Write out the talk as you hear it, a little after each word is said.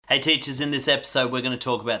Hey teachers, in this episode we're going to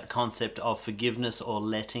talk about the concept of forgiveness or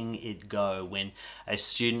letting it go when a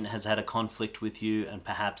student has had a conflict with you and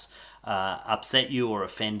perhaps upset you or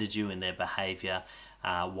offended you in their behaviour,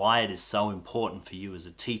 why it is so important for you as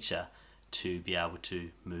a teacher to be able to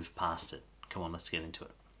move past it. Come on, let's get into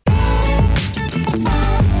it.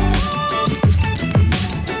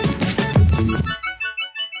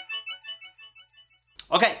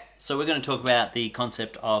 Okay, so we're going to talk about the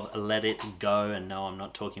concept of let it go, and no, I'm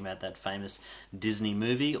not talking about that famous Disney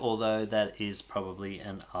movie, although that is probably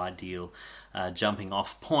an ideal jumping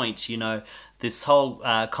off point. You know, this whole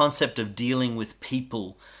concept of dealing with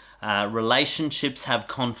people, relationships have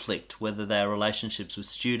conflict, whether they are relationships with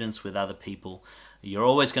students, with other people. You're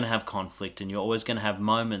always going to have conflict, and you're always going to have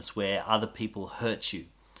moments where other people hurt you.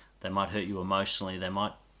 They might hurt you emotionally, they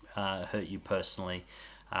might hurt you personally.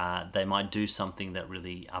 They might do something that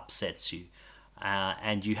really upsets you.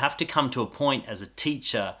 And you have to come to a point as a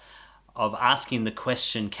teacher of asking the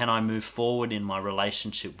question, can I move forward in my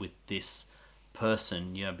relationship with this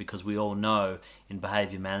person? You know, because we all know in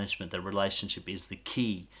behavior management that relationship is the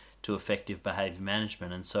key to effective behavior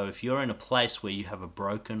management. And so if you're in a place where you have a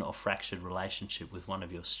broken or fractured relationship with one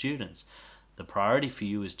of your students, the priority for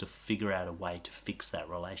you is to figure out a way to fix that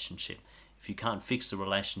relationship. If you can't fix the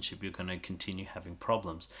relationship, you're going to continue having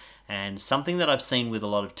problems. And something that I've seen with a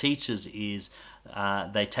lot of teachers is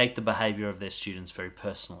they take the behavior of their students very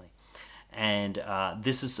personally. And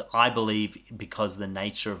this is, I believe, because the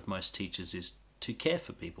nature of most teachers is to care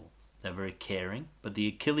for people. They're very caring, but the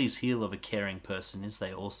Achilles heel of a caring person is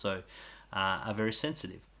they also are very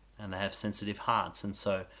sensitive, and they have sensitive hearts. And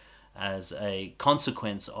so as a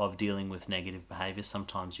consequence of dealing with negative behavior,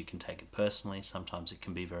 sometimes you can take it personally, sometimes it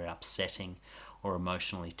can be very upsetting or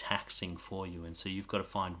emotionally taxing for you. And so you've got to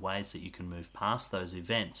find ways that you can move past those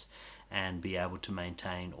events and be able to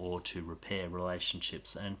maintain or to repair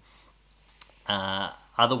relationships. And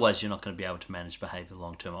otherwise you're not going to be able to manage behavior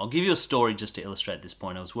long term. I'll give you a story just to illustrate this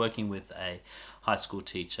point. I was working with a high school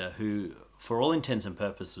teacher who, for all intents and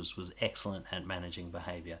purposes, was excellent at managing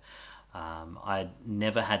behavior. I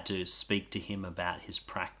never had to speak to him about his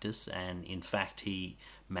practice, and in fact he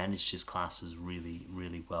managed his classes really,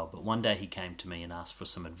 really well. But one day he came to me and asked for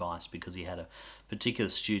some advice because he had a particular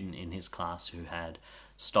student in his class who had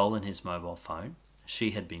stolen his mobile phone.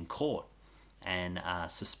 She had been caught and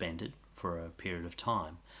suspended for a period of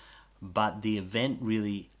time. But the event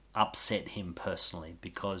really upset him personally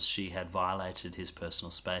because she had violated his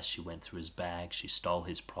personal space. She went through his bag, she stole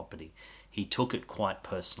his property. He took it quite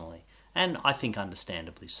personally, and I think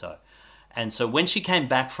understandably so. And so when she came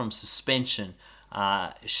back from suspension,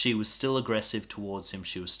 she was still aggressive towards him,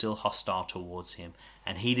 she was still hostile towards him,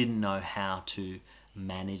 and he didn't know how to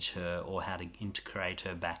manage her or how to integrate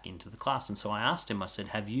her back into the class. And so I asked him, I said,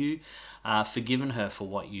 have you forgiven her for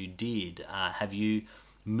what you did? Have you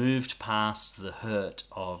moved past the hurt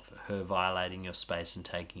of her violating your space and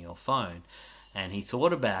taking your phone? And he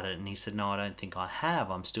thought about it and he said, no, I don't think I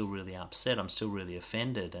have. I'm still really upset. I'm still really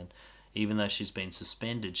offended. And even though she's been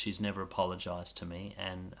suspended, she's never apologized to me.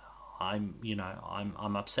 And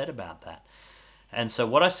I'm upset about that. And so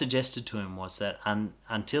what I suggested to him was that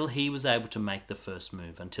until he was able to make the first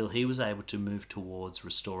move, until he was able to move towards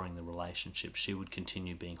restoring the relationship, she would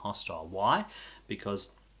continue being hostile. Why?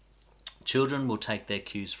 Because children will take their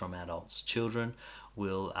cues from adults. Children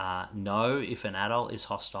will know if an adult is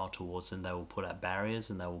hostile towards them. They will put up barriers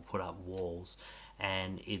and they will put up walls.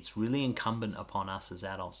 And it's really incumbent upon us as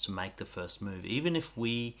adults to make the first move, even if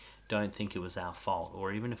we don't think it was our fault,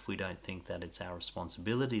 or even if we don't think that it's our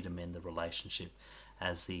responsibility to mend the relationship.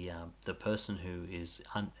 As the person who is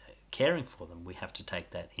caring for them, we have to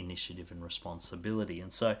take that initiative and responsibility.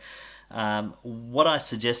 And so what I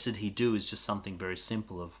suggested he do is just something very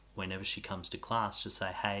simple of whenever she comes to class, just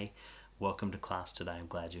say, hey, welcome to class today, I'm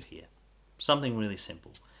glad you're here. Something really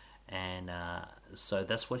simple. And so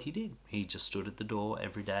that's what he did. He just stood at the door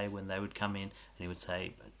every day when they would come in, and he would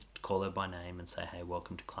say, call her by name and say, hey,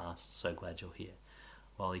 welcome to class, so glad you're here.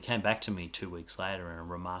 Well, he came back to me 2 weeks later and a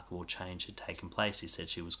remarkable change had taken place. He said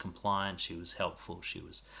she was compliant, she was helpful, she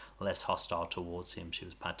was less hostile towards him, she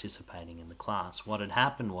was participating in the class. What had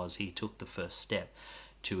happened was he took the first step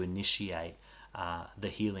to initiate the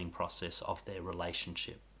healing process of their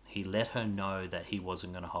relationship. He let her know that he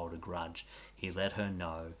wasn't going to hold a grudge. He let her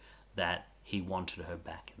know that he wanted her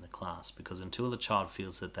back in the class, because until the child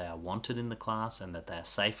feels that they are wanted in the class and that they are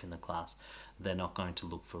safe in the class, they're not going to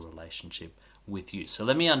look for a relationship with you. So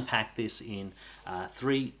let me unpack this in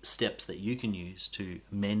 3 steps that you can use to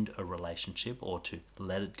mend a relationship, or to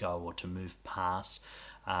let it go, or to move past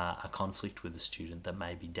a conflict with a student that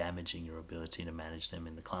may be damaging your ability to manage them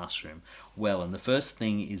in the classroom well. And the first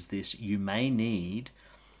thing is this: you may need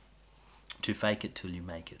to fake it till you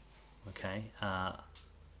make it. Okay?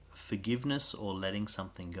 Forgiveness or letting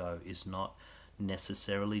something go is not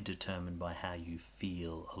necessarily determined by how you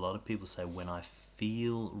feel. A lot of people say, when I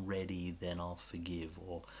feel ready, then I'll forgive,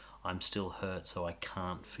 or I'm still hurt, so I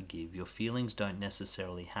can't forgive. Your feelings don't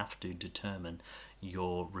necessarily have to determine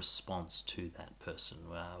your response to that person.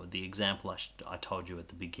 The example I told you at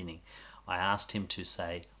the beginning, I asked him to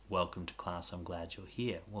say, "Welcome to class, I'm glad you're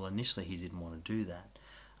here." Well, initially he didn't want to do that.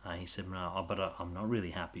 He said, "No, but I'm not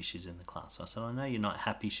really happy she's in the class." I said, "I know you're not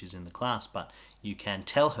happy she's in the class, but you can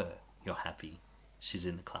tell her you're happy she's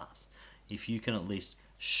in the class. If you can at least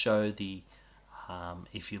show the,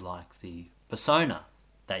 if you like, the persona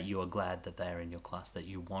that you are glad that they are in your class, that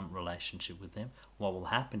you want relationship with them, what will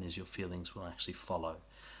happen is your feelings will actually follow."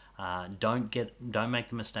 Don't make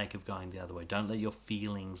the mistake of going the other way. Don't let your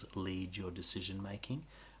feelings lead your decision making.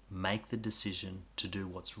 Make the decision to do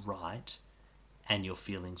what's right, and your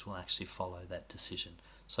feelings will actually follow that decision.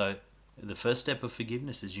 So the first step of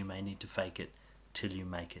forgiveness is you may need to fake it till you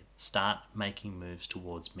make it. Start making moves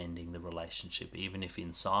towards mending the relationship, even if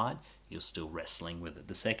inside you're still wrestling with it.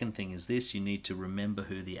 The second thing is this: you need to remember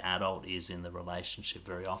who the adult is in the relationship.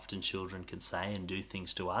 Very often children can say and do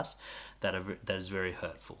things to us that is very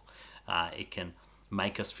hurtful. It can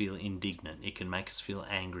make us feel indignant, it can make us feel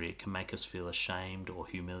angry, it can make us feel ashamed or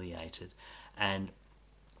humiliated. And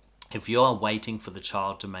if you're waiting for the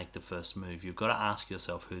child to make the first move, you've got to ask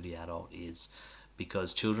yourself who the adult is,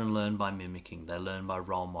 because children learn by mimicking, they learn by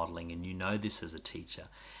role modeling, and you know this as a teacher.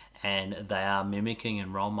 And they are mimicking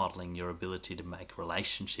and role modeling your ability to make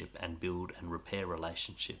relationship and build and repair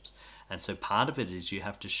relationships. And so part of it is you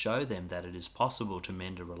have to show them that it is possible to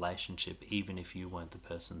mend a relationship even if you weren't the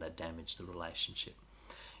person that damaged the relationship.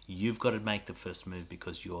 You've got to make the first move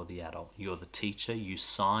because you're the adult, you're the teacher. You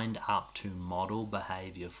signed up to model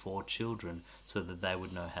behavior for children so that they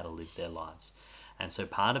would know how to live their lives. And so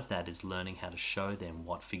part of that is learning how to show them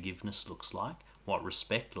what forgiveness looks like, what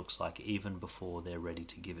respect looks like, even before they're ready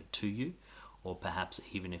to give it to you, or perhaps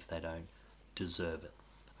even if they don't deserve it.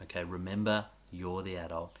 Okay, remember, you're the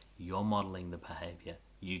adult, you're modeling the behavior,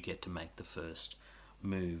 you get to make the first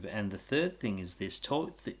move. And the third thing is this: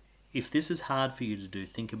 if this is hard for you to do,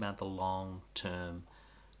 think about the long-term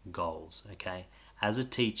goals, okay? As a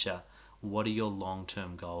teacher, what are your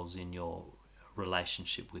long-term goals in your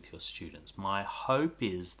relationship with your students? My hope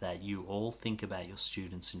is that you all think about your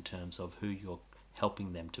students in terms of who you're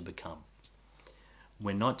helping them to become.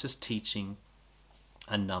 We're not just teaching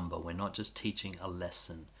a number, we're not just teaching a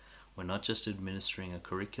lesson, we're not just administering a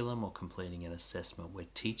curriculum or completing an assessment. We're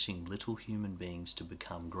teaching little human beings to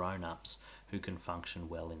become grown-ups who can function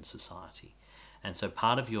well in society. And so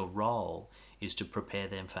part of your role is to prepare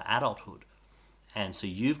them for adulthood. And so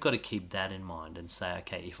you've got to keep that in mind and say,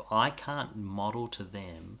 okay, if I can't model to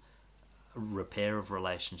them repair of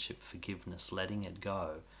relationship, forgiveness, letting it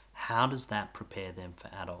go, how does that prepare them for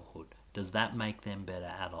adulthood? Does that make them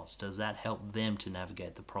better adults? Does that help them to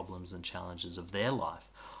navigate the problems and challenges of their life?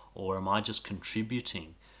 Or am I just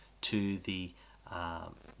contributing to the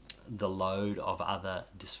load of other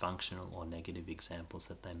dysfunctional or negative examples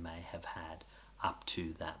that they may have had up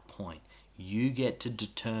to that point? You get to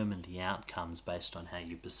determine the outcomes based on how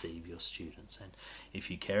you perceive your students. And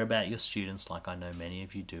if you care about your students, like I know many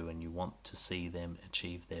of you do, and you want to see them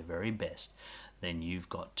achieve their very best, then you've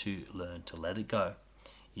got to learn to let it go.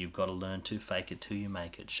 You've got to learn to fake it till you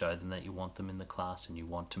make it. Show them that you want them in the class and you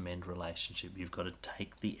want to mend relationship. You've got to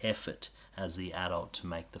take the effort as the adult to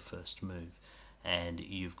make the first move. And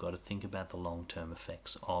you've got to think about the long-term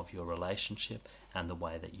effects of your relationship and the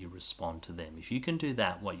way that you respond to them. If you can do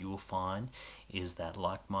that, what you will find is that,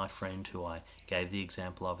 like my friend who I gave the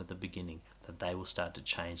example of at the beginning, that they will start to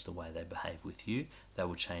change the way they behave with you, they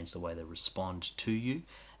will change the way they respond to you,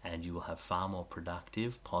 and you will have far more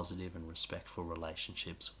productive, positive and respectful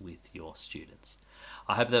relationships with your students.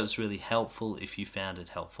 I hope that was really helpful. If you found it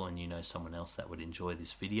helpful and you know someone else that would enjoy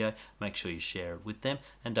this video, make sure you share it with them,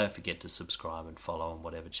 and don't forget to subscribe and follow on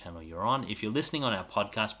whatever channel you're on. If you're listening on our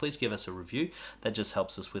podcast, please give us a review. That just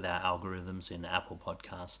helps us with our algorithms in Apple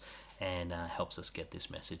Podcasts and helps us get this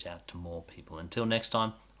message out to more people. Until next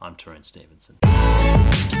time, I'm Tarun Stevenson.